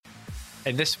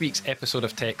In this week's episode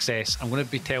of TechCess, I'm going to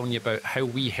be telling you about how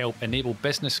we help enable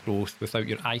business growth without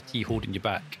your IT holding you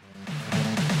back.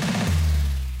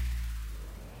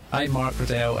 I'm Mark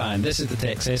Riddell, and this is the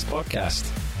TechCess podcast.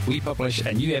 We publish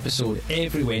a new episode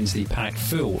every Wednesday packed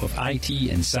full of IT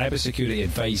and cybersecurity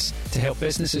advice to help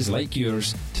businesses like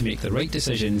yours to make the right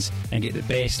decisions and get the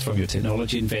best from your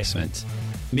technology investment.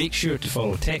 Make sure to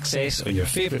follow TechCess on your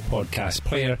favourite podcast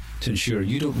player to ensure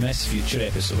you don't miss future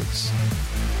episodes.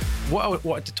 What I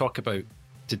wanted to talk about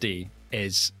today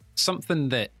is something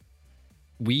that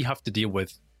we have to deal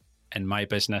with in my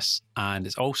business, and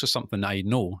it's also something I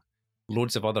know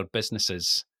loads of other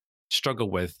businesses struggle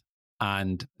with,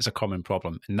 and it's a common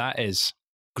problem, and that is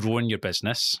growing your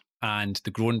business and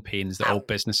the growing pains that all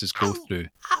businesses go through,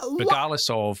 regardless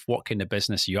of what kind of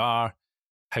business you are,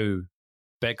 how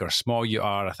big or small you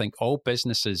are. I think all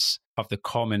businesses have the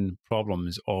common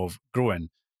problems of growing.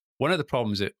 One of the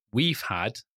problems that we've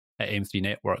had at M3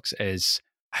 Networks is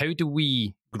how do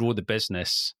we grow the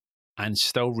business and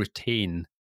still retain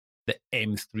the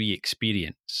M3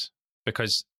 experience?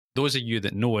 Because those of you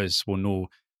that know us will know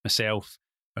myself,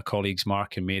 my colleagues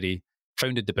Mark and Mary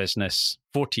founded the business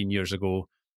 14 years ago,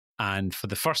 and for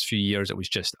the first few years it was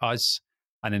just us,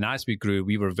 and then as we grew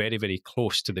we were very, very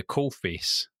close to the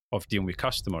coalface of dealing with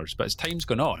customers. But as time's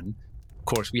gone on, of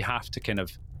course, we have to kind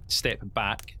of step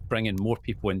back, bring in more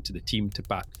people into the team to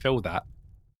backfill that.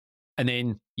 And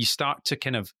then you start to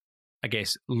kind of, I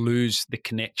guess, lose the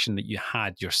connection that you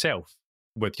had yourself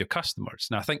with your customers.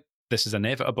 Now, I think this is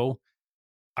inevitable.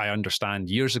 I understand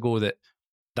years ago that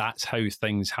that's how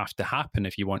things have to happen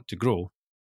if you want to grow.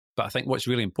 But I think what's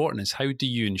really important is how do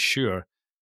you ensure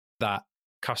that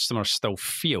customers still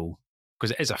feel,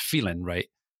 because it is a feeling, right?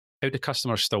 How do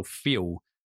customers still feel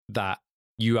that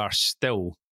you are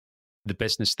still the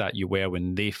business that you were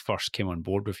when they first came on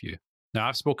board with you? Now,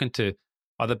 I've spoken to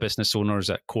other business owners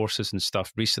at courses and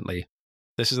stuff recently.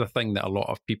 This is a thing that a lot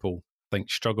of people think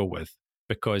struggle with,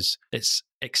 because it's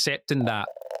accepting that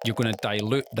you're going to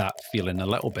dilute that feeling a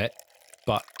little bit,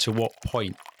 but to what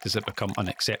point does it become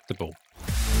unacceptable?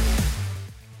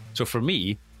 So for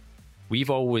me, we've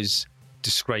always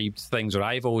described things, or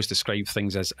I've always described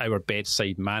things as our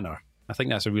bedside manner. I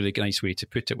think that's a really nice way to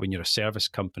put it when you're a service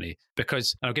company,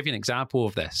 because, and I'll give you an example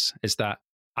of this, is that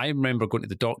I remember going to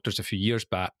the doctors a few years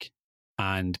back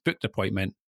and booked an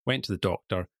appointment, went to the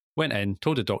doctor, went in,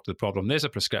 told the doctor the problem, there's a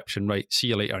prescription, right, see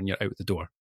you later, and you're out the door.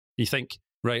 You think,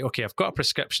 right, okay, I've got a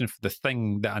prescription for the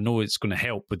thing that I know is going to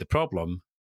help with the problem,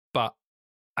 but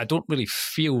I don't really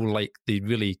feel like they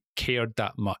really cared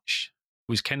that much.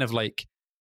 It was kind of like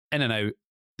in and out.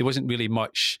 There wasn't really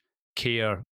much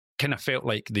care. Kind of felt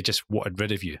like they just wanted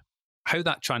rid of you. How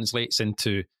that translates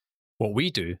into what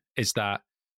we do is that,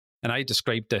 and I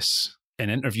described this in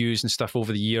interviews and stuff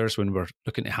over the years when we're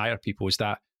looking to hire people, is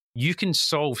that you can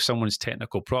solve someone's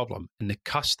technical problem and the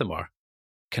customer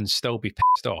can still be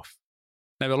pissed off.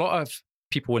 Now, a lot of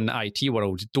people in the IT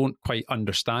world don't quite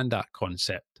understand that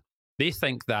concept. They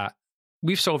think that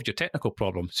we've solved your technical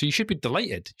problem, so you should be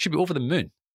delighted, you should be over the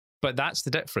moon. But that's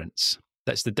the difference.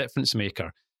 That's the difference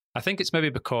maker. I think it's maybe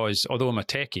because, although I'm a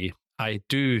techie, I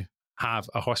do have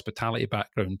a hospitality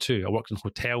background too. I worked in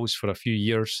hotels for a few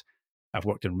years. I've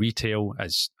worked in retail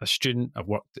as a student. I've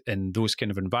worked in those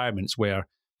kind of environments where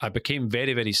I became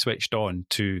very, very switched on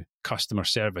to customer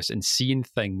service and seeing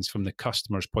things from the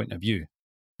customer's point of view.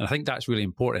 And I think that's really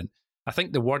important. I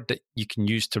think the word that you can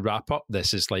use to wrap up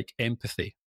this is like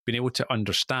empathy, being able to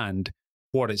understand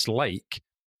what it's like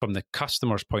from the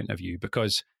customer's point of view,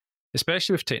 because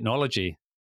especially with technology,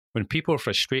 when people are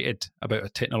frustrated about a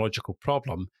technological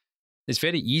problem, it's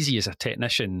very easy as a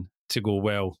technician to go,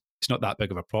 well, it's not that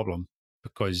big of a problem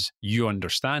because you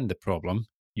understand the problem.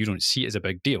 You don't see it as a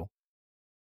big deal.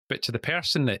 But to the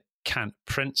person that can't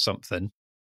print something,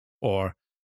 or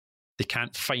they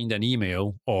can't find an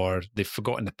email, or they've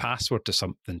forgotten the password to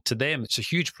something, to them, it's a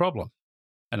huge problem.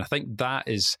 And I think that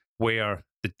is where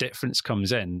the difference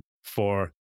comes in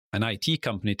for an IT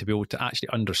company to be able to actually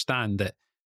understand that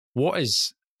what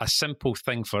is a simple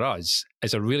thing for us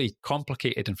is a really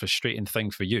complicated and frustrating thing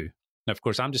for you. Now, of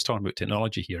course, I'm just talking about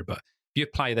technology here, but if you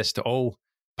apply this to all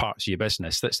parts of your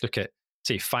business, let's look at,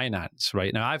 say, finance,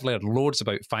 right? Now, I've learned loads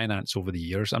about finance over the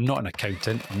years. I'm not an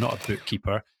accountant. I'm not a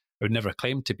bookkeeper. I would never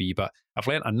claim to be, but I've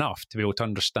learned enough to be able to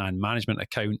understand management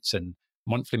accounts and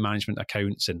monthly management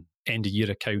accounts and end of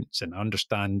year accounts, and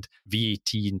understand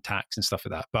VAT and tax and stuff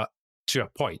like that. But to a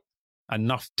point,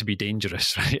 enough to be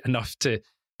dangerous, right? Enough to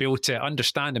be able to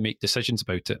understand and make decisions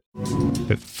about it.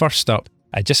 But first up,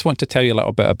 I just want to tell you a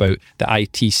little bit about the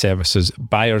IT services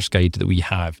buyer's guide that we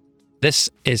have. This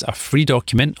is a free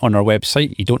document on our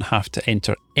website. You don't have to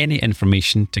enter any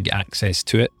information to get access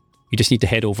to it. You just need to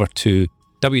head over to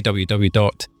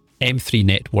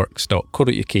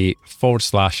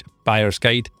www.m3networks.co.uk/buyer's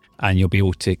guide, and you'll be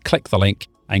able to click the link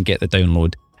and get the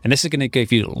download. And this is going to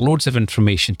give you loads of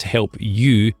information to help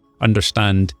you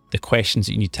understand the questions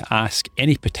that you need to ask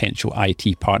any potential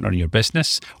IT partner in your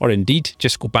business, or indeed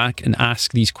just go back and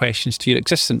ask these questions to your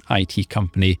existing IT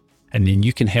company, and then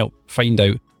you can help find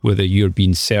out whether you're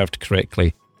being served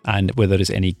correctly and whether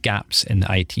there's any gaps in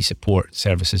the IT support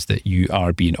services that you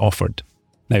are being offered.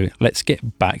 Now, let's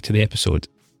get back to the episode.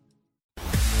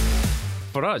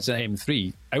 For us at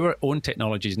M3, our own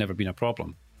technology has never been a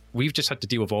problem. We've just had to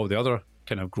deal with all the other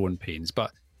kind of growing pains.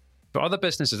 But for other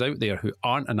businesses out there who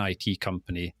aren't an IT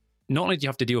company, not only do you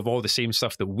have to deal with all the same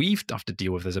stuff that we've have to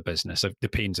deal with as a business, the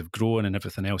pains of growing and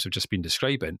everything else I've just been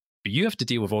describing, but you have to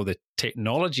deal with all the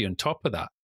technology on top of that.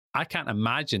 I can't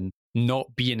imagine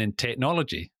not being in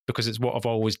technology because it's what I've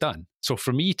always done. So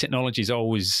for me, technology's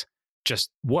always just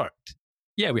worked.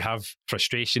 Yeah, we have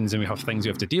frustrations and we have things we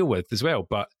have to deal with as well,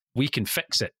 but we can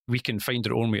fix it. We can find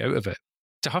our own way out of it.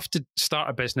 To have to start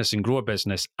a business and grow a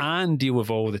business and deal with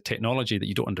all the technology that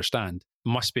you don't understand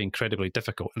must be incredibly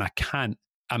difficult. And I can't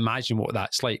imagine what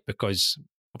that's like because,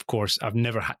 of course, I've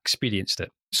never experienced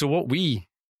it. So what we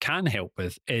can help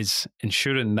with is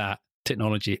ensuring that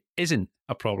technology isn't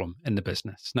a problem in the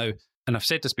business. Now, and I've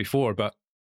said this before, but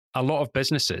a lot of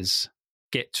businesses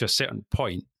get to a certain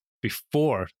point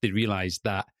before they realize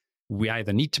that we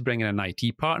either need to bring in an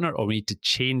IT partner or we need to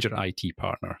change our IT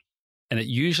partner. And it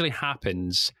usually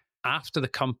happens after the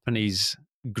company's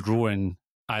growing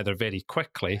either very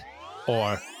quickly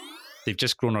or they've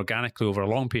just grown organically over a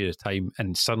long period of time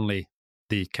and suddenly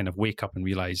they kind of wake up and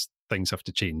realize things have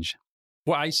to change.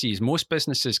 What I see is most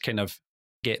businesses kind of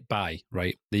get by,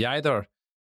 right? They either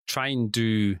try and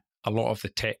do a lot of the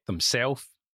tech themselves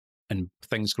and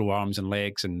things grow arms and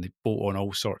legs and they bolt on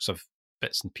all sorts of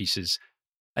bits and pieces.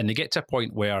 And they get to a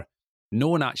point where no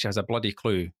one actually has a bloody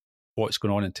clue what's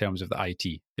going on in terms of the IT.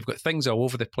 They've got things all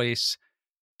over the place.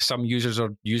 Some users are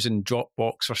using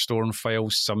Dropbox for storing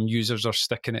files. Some users are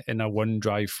sticking it in a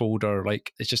OneDrive folder.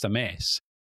 Like, it's just a mess.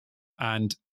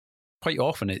 And quite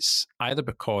often it's either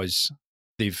because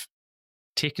they've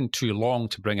taken too long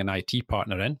to bring an IT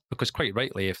partner in, because quite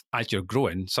rightly, if as you're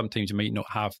growing, sometimes you might not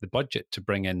have the budget to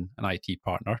bring in an IT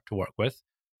partner to work with,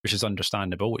 which is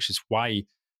understandable, which is why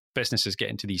businesses get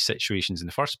into these situations in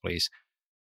the first place.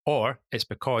 Or it's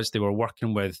because they were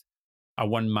working with a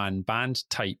one-man band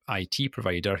type IT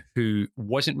provider who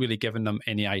wasn't really giving them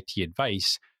any IT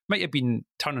advice, might have been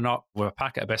turning up with a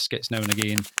packet of biscuits now and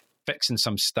again, fixing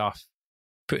some stuff,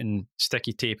 putting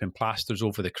sticky tape and plasters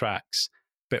over the cracks,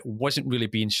 but wasn't really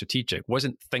being strategic,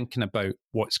 wasn't thinking about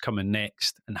what's coming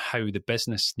next and how the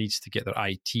business needs to get their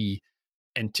IT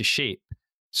into shape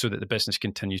so that the business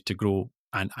continues to grow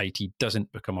and IT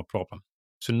doesn't become a problem.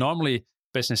 So normally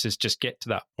businesses just get to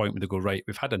that point where they go, right,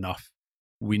 we've had enough.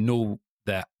 We know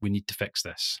that we need to fix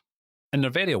this. And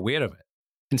they're very aware of it.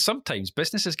 And sometimes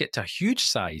businesses get to a huge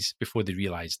size before they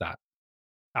realize that.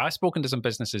 I've spoken to some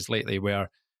businesses lately where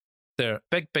they're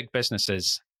big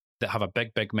businesses that have a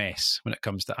big mess when it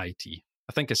comes to IT.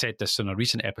 I think I said this in a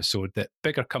recent episode that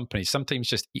bigger companies sometimes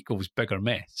just equals bigger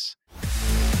mess.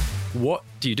 What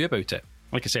do you do about it?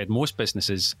 Like I said, most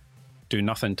businesses do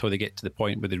nothing until they get to the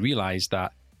point where they realize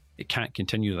that it can't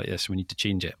continue like this. We need to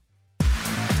change it.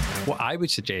 What I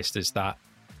would suggest is that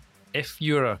if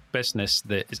you're a business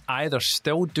that is either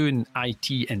still doing IT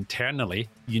internally,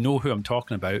 you know who I'm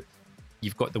talking about,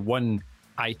 you've got the one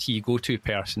IT go-to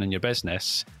person in your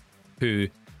business who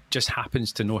just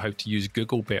happens to know how to use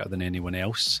Google better than anyone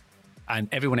else, and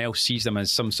everyone else sees them as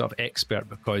some sort of expert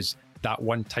because that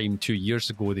one time 2 years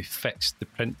ago they fixed the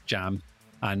print jam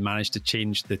and managed to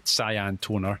change the cyan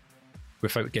toner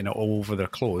without getting it all over their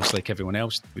clothes like everyone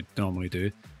else would normally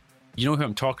do. You know who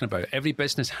I'm talking about. Every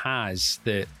business has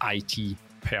the IT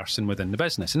person within the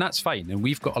business, and that's fine. And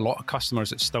we've got a lot of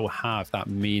customers that still have that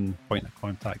main point of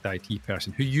contact IT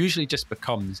person who usually just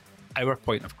becomes our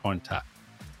point of contact.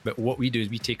 But what we do is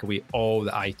we take away all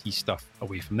the IT stuff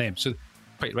away from them. So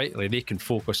quite rightly, they can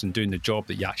focus on doing the job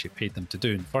that you actually paid them to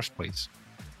do in the first place.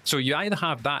 So you either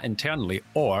have that internally,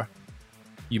 or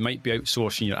you might be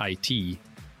outsourcing your IT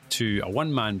to a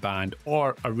one-man band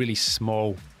or a really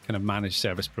small kind of managed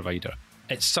service provider.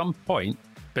 At some point,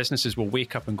 businesses will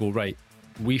wake up and go, right,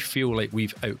 we feel like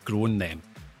we've outgrown them.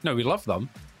 Now, we love them,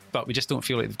 but we just don't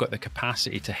feel like they've got the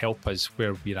capacity to help us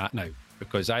where we're at now.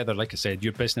 Because either, like I said,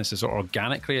 your business has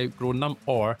organically outgrown them,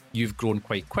 or you've grown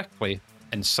quite quickly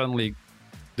and suddenly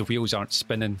the wheels aren't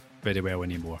spinning very well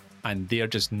anymore. And they're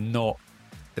just not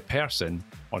the person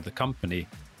or the company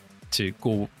to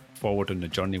go forward on the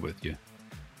journey with you.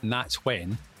 And that's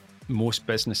when most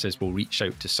businesses will reach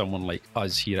out to someone like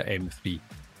us here at M3.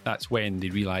 That's when they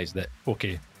realise that,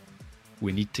 okay,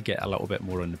 we need to get a little bit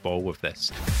more on the ball with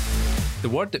this. The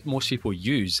word that most people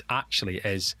use actually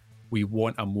is, we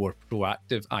want a more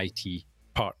proactive IT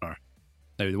partner.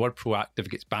 Now, the word proactive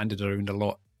gets bandied around a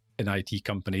lot in IT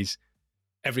companies.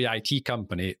 Every IT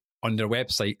company on their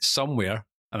website somewhere,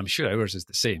 and I'm sure ours is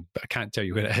the same, but I can't tell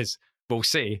you where it is, will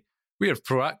say, we are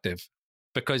proactive,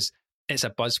 because it's a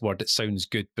buzzword that sounds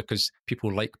good because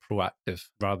people like proactive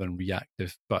rather than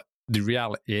reactive. But the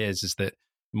reality is that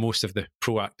most of the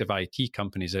proactive IT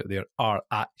companies out there are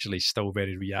actually still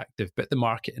very reactive, but the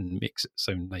marketing makes it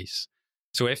sound nice.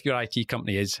 So if your IT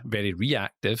company is very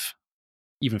reactive,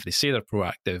 even if they say they're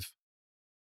proactive,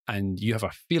 and you have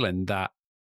a feeling that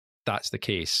that's the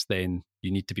case, then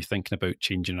you need to be thinking about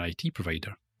changing your IT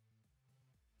provider.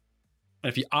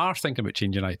 And if you are thinking about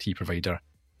changing your IT provider,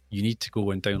 you need to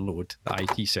go and download the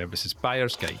IT Services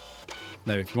Buyer's Guide.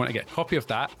 Now, if you want to get a copy of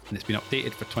that, and it's been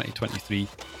updated for 2023, you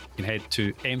can head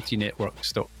to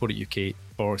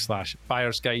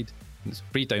m3networks.co.uk/buyer's guide. It's a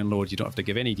free download, you don't have to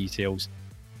give any details,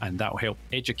 and that will help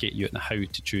educate you on how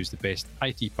to choose the best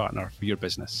IT partner for your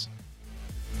business.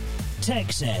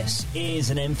 Techcess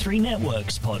is an M3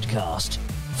 Networks podcast.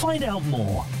 Find out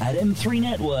more at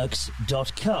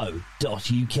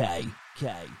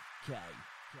m3networks.co.uk.